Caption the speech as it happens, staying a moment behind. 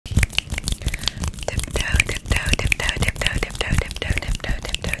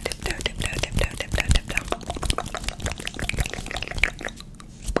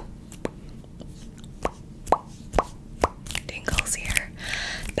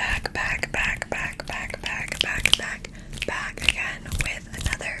back again with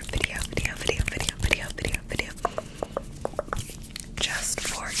another video. Just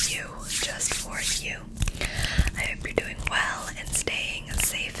for you. I hope you're doing well and staying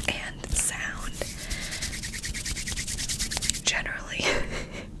safe and sound. Generally.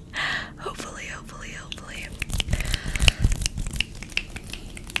 Hopefully.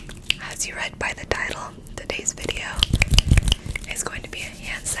 As you read by the title, today's video is going to be a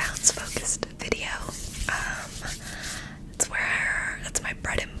hand sounds focused video. That's my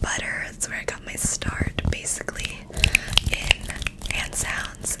bread and butter. That's where I got my start, basically, in hand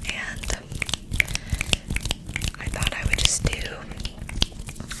sounds, and I thought I would just do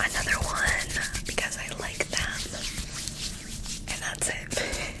another one because I like them, and that's it.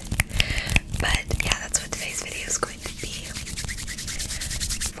 But yeah, that's what today's video is going to be.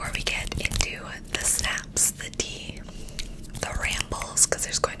 Before we get into the snaps, the tea, the rambles, because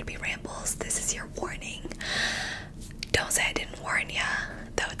there's going to be rambles, this is your warning. Don't say I didn't warn ya,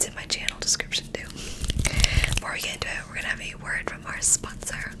 though it's in my channel description too. Before we get into it, we're gonna have a word from our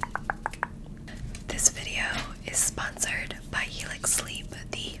sponsor. This video is sponsored by Helix Sleep,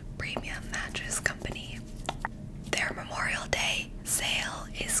 the premium mattress company. Their Memorial Day sale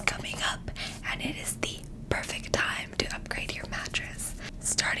is coming up, and it is the perfect time to upgrade your mattress.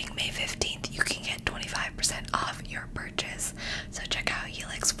 Starting May 15th, you can get 25% off your purchase, so check out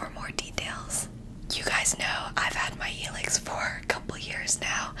Helix for more details. You guys know I've had my Helix for a couple years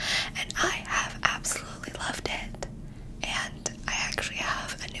now, and I have absolutely loved it. And I actually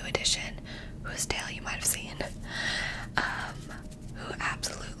have a new addition, whose tail you might have seen, who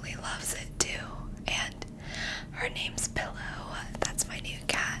absolutely loves it too. And her name's Pillow. That's my new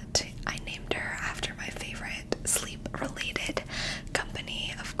cat. I named her after my favorite sleep-related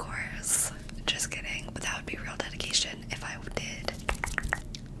company, of course. Just kidding, but that would be real dedication if I did.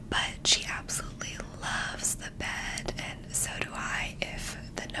 But she absolutely loves the bed, and so do I, if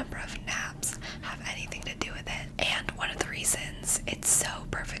the number of naps have anything to do with it. And one of the reasons it's so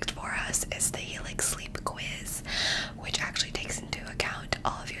perfect for us is the Helix Sleep Quiz, which actually takes into account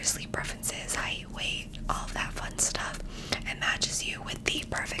all of your sleep preferences, height, weight, all of that fun stuff, and matches you with the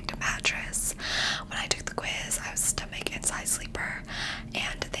perfect mattress. When I took the quiz, I was a stomach and side sleeper,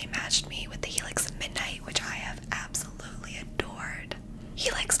 and they matched me with the Helix Midnight, which I have absolutely adored.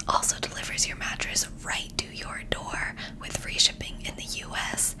 Helix also delivers your mattress right to your door with free shipping in the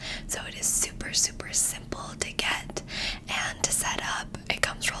US, so it is super simple to get and to set up. It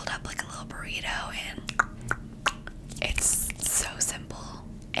comes rolled up like a little burrito, and it's so simple.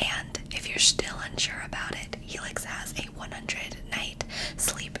 And if you're still unsure about it, Helix has a 100-night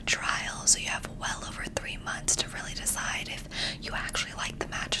sleep trial, so you have well over 3 months to really decide if you actually like the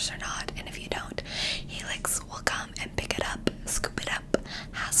mattress or not. And if you don't, Helix will come and pick it up, scoop it up,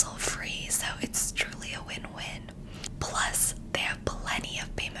 hassle-free, so it's truly a win-win. Plus, they have plenty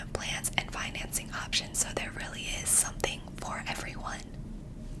of payment plans and financing options, so there really is something for everyone.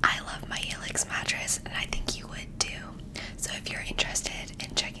 I love my Helix mattress, and I think you would too. So if you're interested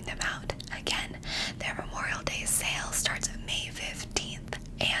in checking them out, again, their Memorial Day sale starts May 15th,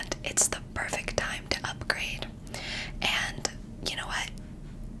 and it's the perfect time to upgrade. And you know what?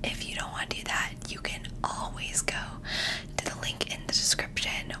 If you don't want to do that, you can always go to the link in the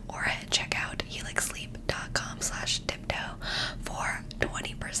description or check out helixsleep.com/tiptoe for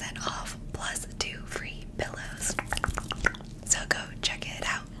 20% off plus 2 free pillows. So go check it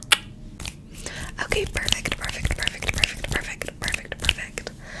out. Okay, perfect.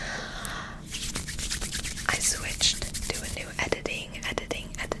 I switched to a new editing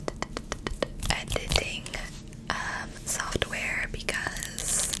software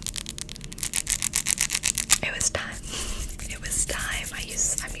because it was time. I'm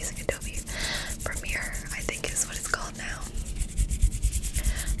using Adobe Premiere, I think is what it's called now.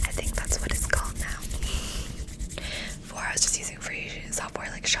 I think that's what it's called now. Before I was just using free software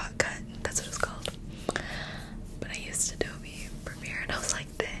like Shotcut, that's what it's called. But I used Adobe Premiere and I was like,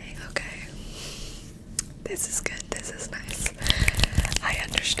 dang, okay. This is good, this is nice. I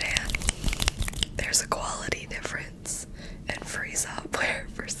understand. There's a quality difference in free software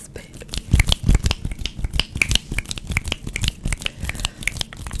versus paid.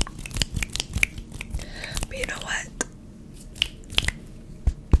 But you know what?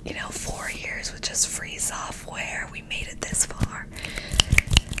 4 years with just free software, we made it this far.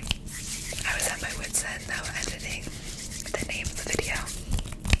 I was at my wit's end though, editing the name of the video.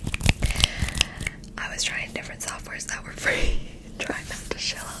 I was trying different softwares that were free, trying not to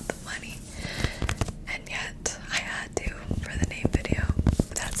shell out the money, and yet I had to for the name video, but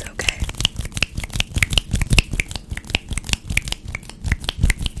that's okay.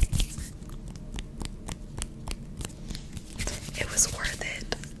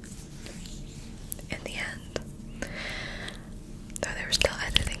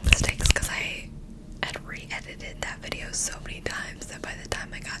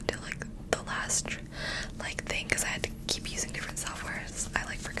 like thing because I had to keep using different softwares. I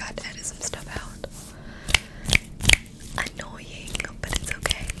like forgot to edit some stuff out. Annoying, but it's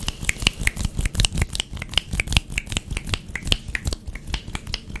okay.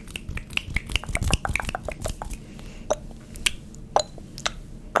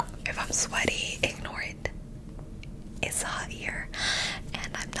 If I'm sweaty, ignore it. It's hot here,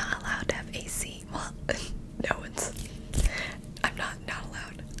 and I'm not allowed to have AC. Well, no one's. I'm not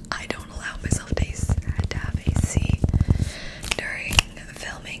allowed. I don't allow myself to have AC during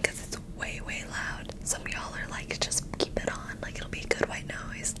filming because it's way loud. Some of y'all are like, just keep it on, like it'll be a good white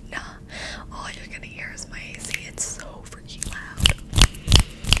noise. Nah, all you're gonna hear is my AC. It's so freaking loud.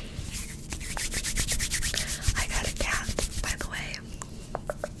 I got a cat, by the way.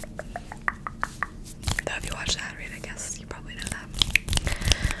 Though if you watch that, right, I guess you probably know that.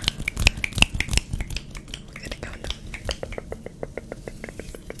 We're gonna go into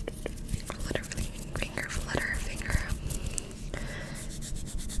flutter finger, flutter finger.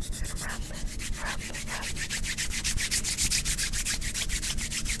 Rub.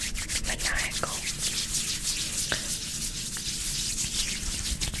 Maniacal.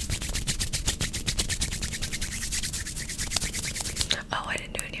 Oh, I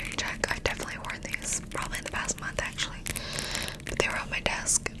didn't do an earring check. I've definitely worn these, probably in the past month actually. But they were on my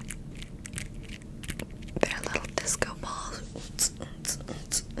desk. They're little disco balls.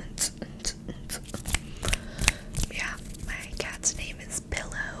 Yeah, my cat's name is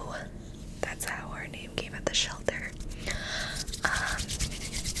Pillow. That's how her name came at the shelter.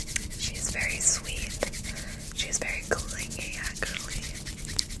 She's very sweet. She's very clingy, actually.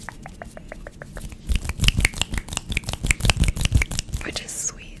 Which is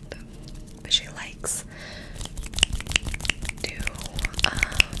sweet. But she likes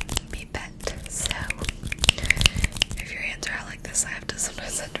to be pet. So if your hands are out like this, I have to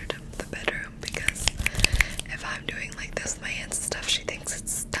sometimes send her to the bedroom because if I'm doing like this with my hands and stuff, she thinks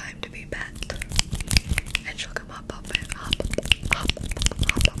it's time to be pet. And she'll come hop up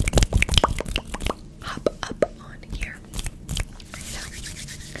on here.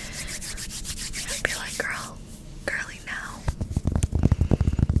 I'd be like, girly now.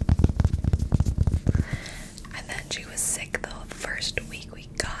 And then she was sick the first week we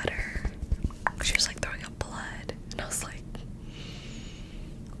got her. She was like throwing up blood. And I was like,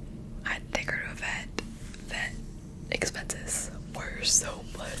 I had to take her to a vet. Vet expenses were so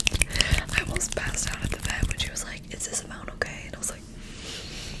much. I almost passed out at the vet when she was like, is this amount okay? And I was like,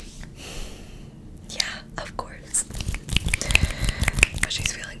 yeah, of course. But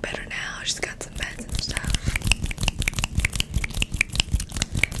she's feeling better now. She's got some meds and stuff.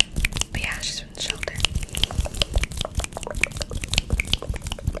 But yeah, she's from the shelter.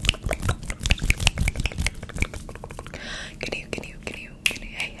 Can you,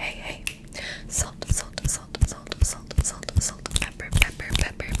 hey. Salt, pepper.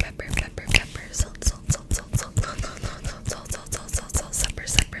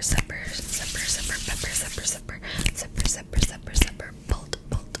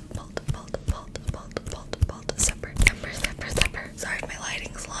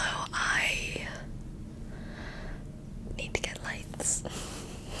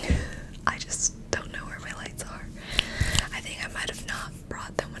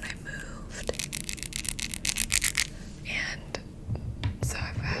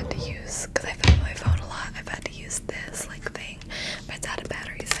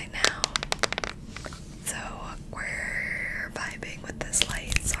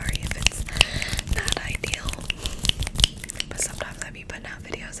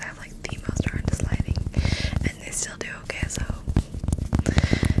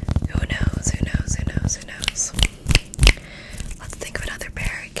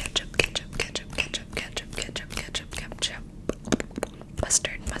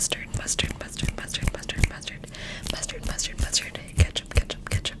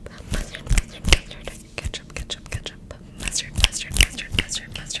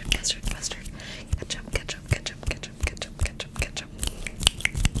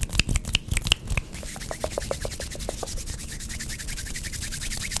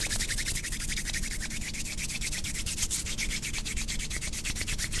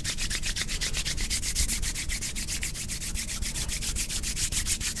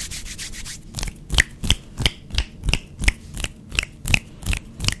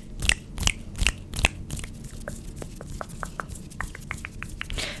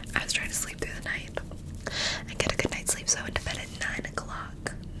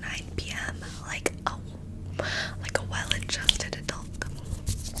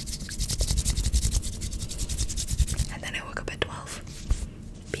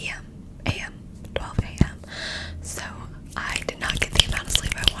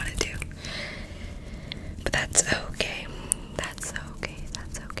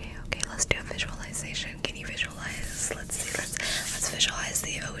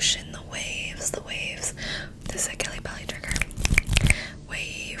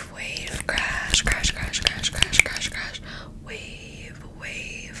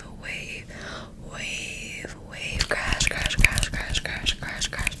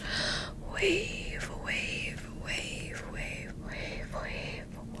 wave, wave, wave, wave, wave, wave,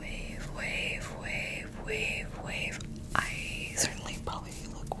 wave, wave, wave, wave, wave. I certainly probably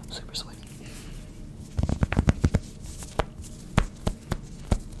look super sweaty.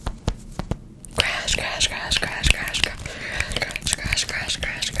 Crash, crash, crash, crash, crash, crash, crash, crash, crash,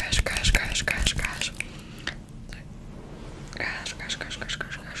 crash, crash, crash, crash, crash, crash. Crash, crash, crash, crash,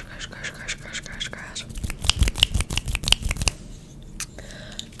 crash, crash, crash, crash, crash, crash, crash, crash.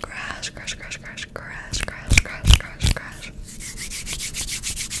 Crash, crash, crash, crash, crash, crash, crash, crash, crash.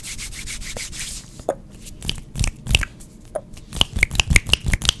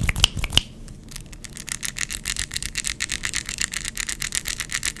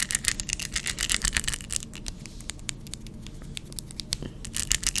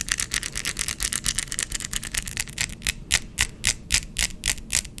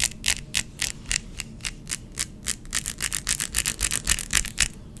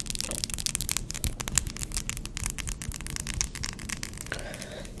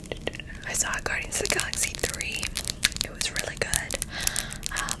 I saw Guardians of the Galaxy 3. It was really good.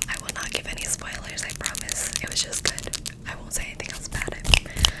 I will not give any spoilers, I promise. It was just good. I won't say anything else about it.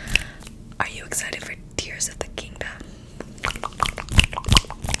 Are you excited for Tears of the Kingdom?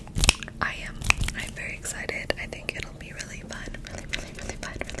 I am. I'm very excited. I think it'll be really fun. Really, really, really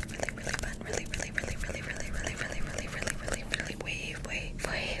fun. Really, really, really fun. Really, really, really, really, really, really, really, really, really, really, really wave, wave,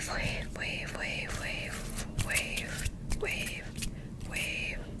 wave, wave, wave, wave, wave, wave, wave, wave.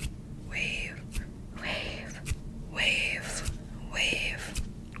 Wave, wave, wave, wave,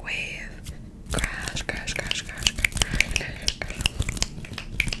 wave, crash, crash, crash, crash, crash, crash, crash.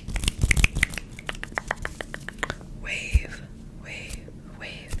 Wave, wave,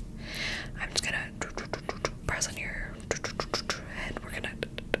 wave. I'm just gonna press on your head. We're gonna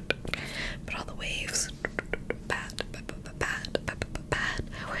put all the waves. Pat,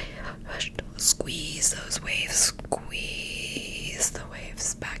 squeeze those waves. Squeeze the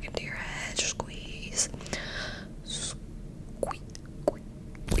waves back into your head. Squeeze. Squeeze,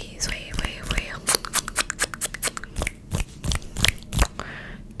 squeeze, wave, wave, wave.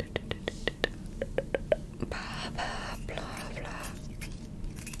 Blah, blah, blah, blah.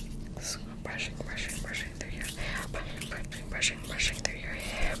 Brushing, brushing, brushing through your hair. Brushing, brushing, brushing through your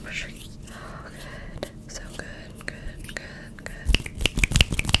hair. Brushing. Oh, good. So good, good, good, good.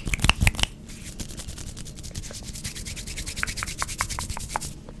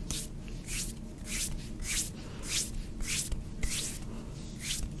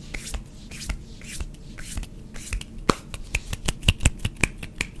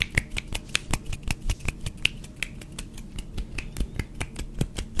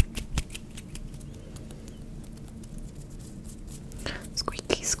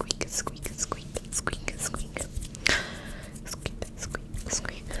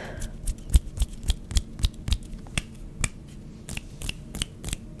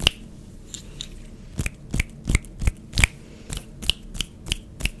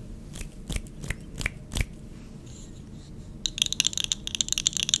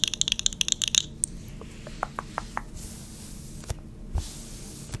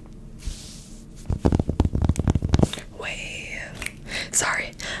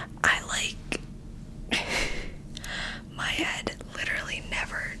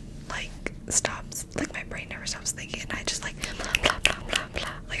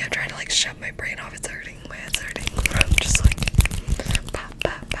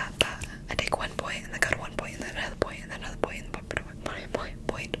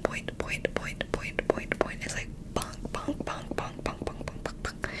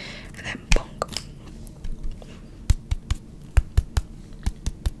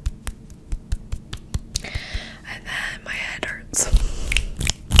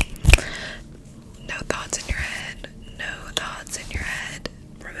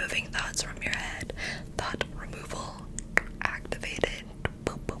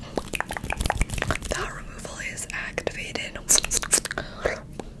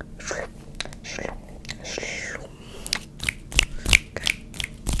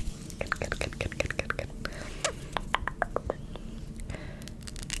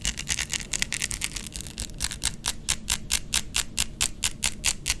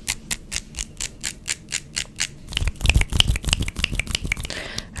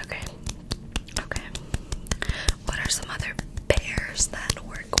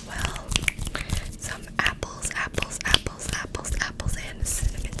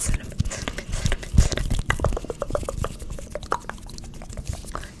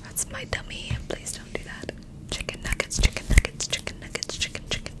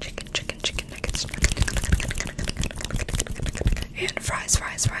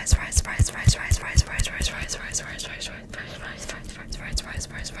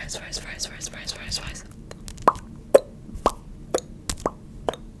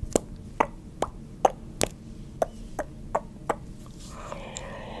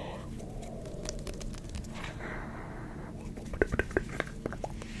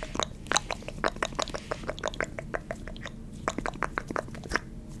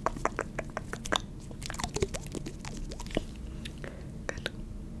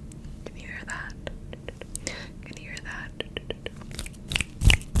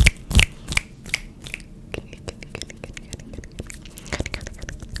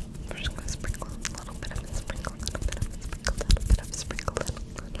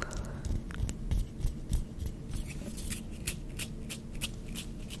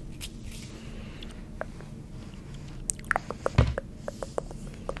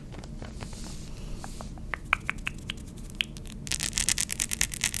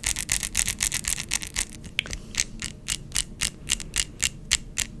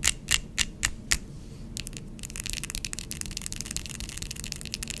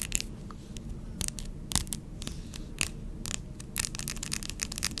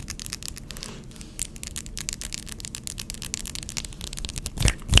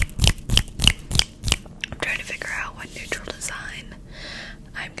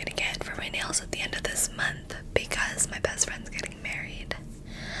 At the end of this month because my best friend's getting married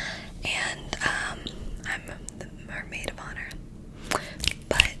and I'm her maid of honor,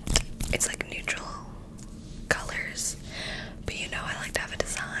 but it's like neutral colors, but you know I like to have a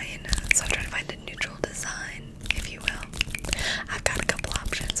design, so I'm trying to find a neutral design, if you will. I've got a couple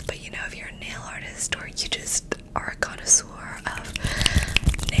options, but you know, if you're a nail artist or you just are a connoisseur of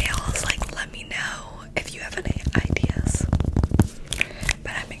nails, like let me know if you have any ideas.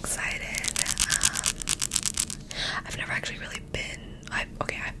 But I'm excited. I've never actually really been, I've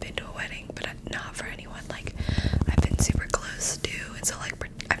been to a wedding, but not for anyone, like, I've been super close to, and so, like,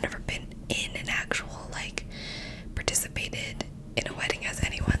 I've never been in an actual, like, participated in a wedding as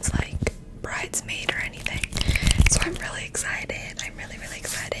anyone's, like, bridesmaid or anything, so I'm really excited. I'm really, really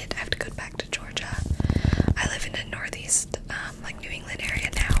excited. I have to go back to Georgia. I live in the northeast, like, New England area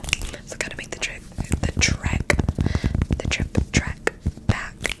now, so gotta make the trip trek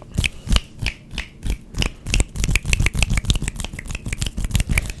back.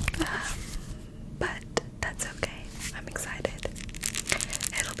 But that's okay. I'm excited.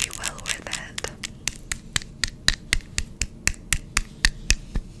 It'll be well worth it.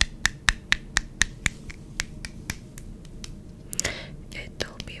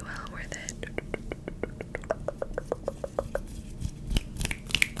 It'll be well worth it.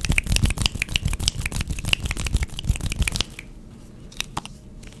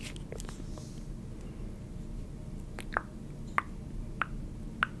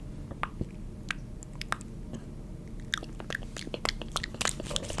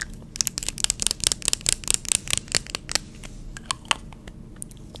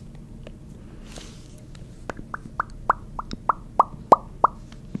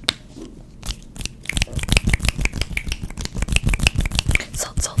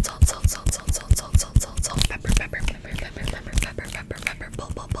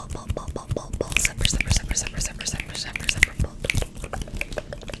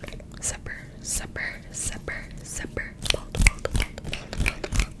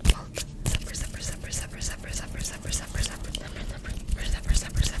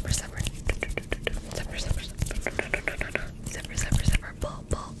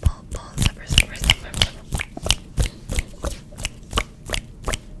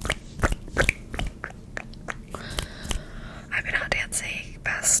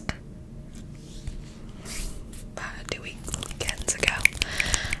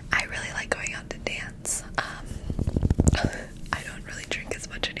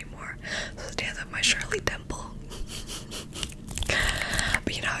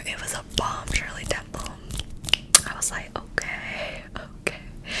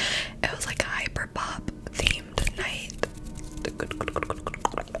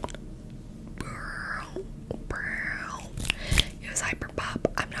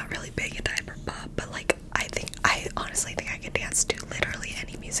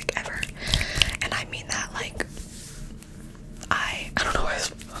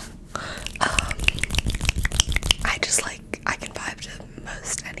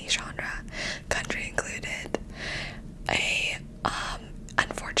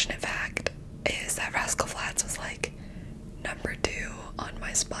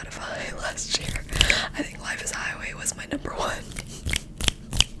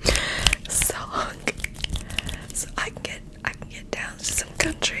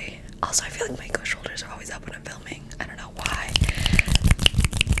 Also, I feel like my shoulders are always up when I'm filming. I don't know why.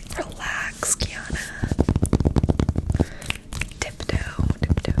 Relax, Kiana. Tiptoe,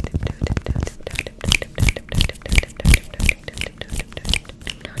 tiptoe, tiptoe, tiptoe, tiptoe, tiptoe, tiptoe, tiptoe,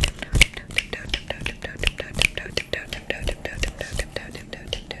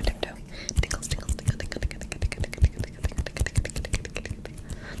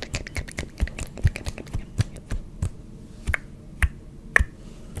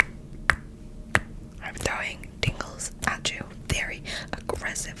 I'm throwing tingles at you very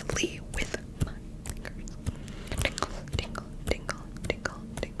aggressively with my fingers. Tingle, tingle, tingle, tingle,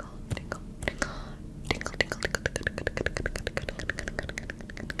 tingle, tingle, tingle, tingle, tingle, tingle,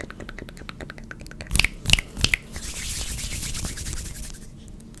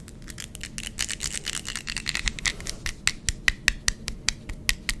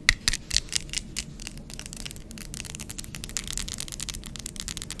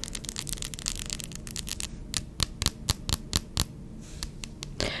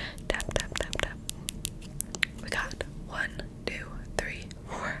 tap, tap, tap, tap. We got 1, 2, 3,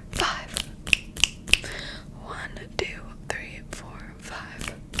 4, 5. 1, 2, 3, 4,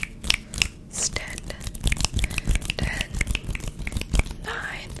 5. It's 10, 10, 9,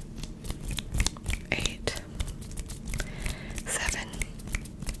 8, 7,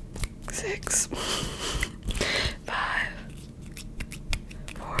 6, 5,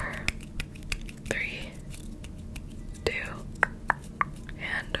 4, 3, 2,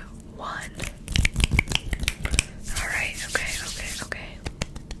 and 1. Alright, okay.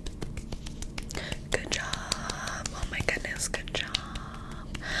 Good job. Oh my goodness, good job.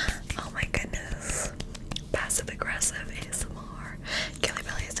 Oh my goodness. Passive aggressive ASMR. Kelly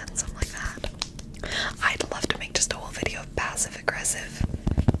Belly has done something like that. I'd love to make just a whole video of passive aggressive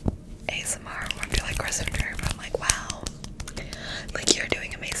ASMR where I'm doing like aggressive trigger, but I'm like, wow. Like, you're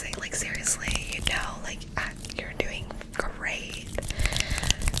doing amazing. Like, seriously, you know, like, you're doing great.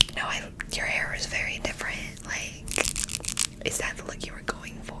 No, your hair is very different. Like, is that the look you were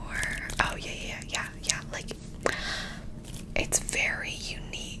going for? Oh, yeah. Like, it's very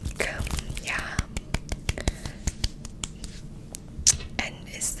unique. Yeah. And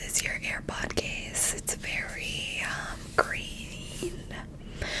is this your AirPod case? It's very, green.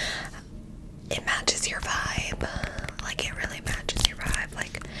 It matches your vibe. Like, it really matches your vibe.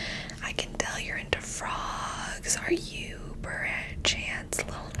 Like, I can tell you're into frogs. Are you?